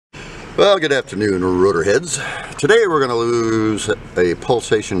Well, good afternoon, rotorheads. Today we're going to lose a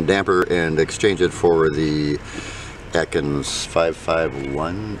Pulsation damper and exchange it for the Atkins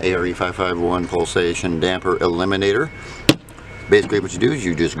 551, ARE 551 Pulsation damper Eliminator. Basically what you do is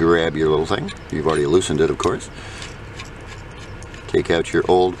you just grab your little thing. You've already loosened it, of course. Take out your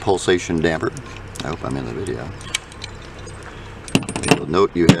old Pulsation damper. I hope I'm in the video. You'll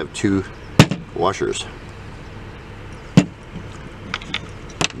note you have two washers.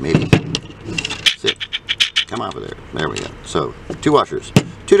 Maybe. Sit. Come off of there. There we go. So, two washers.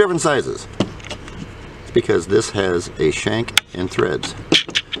 Two different sizes. It's because this has a shank and threads.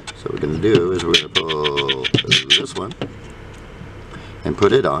 So what we're going to do is we're going to pull this one and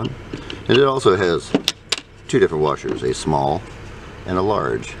put it on. And it also has two different washers, a small and a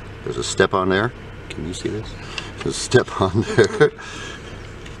large. There's a step on there. Can you see this? There's a step on there.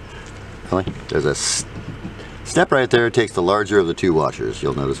 There's a step right there. It takes the larger of the two washers.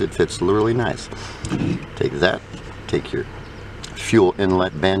 You'll notice it fits really nice. Take that. Take your fuel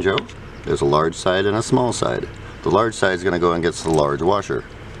inlet banjo. There's a large side and a small side. The large side is going to go and get the large washer.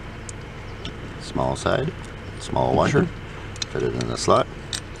 Small side, small washer. Put it in the slot.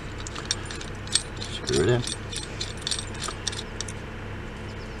 Screw it in.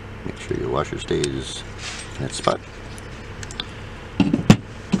 Make sure your washer stays in its spot.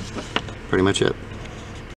 Pretty much it.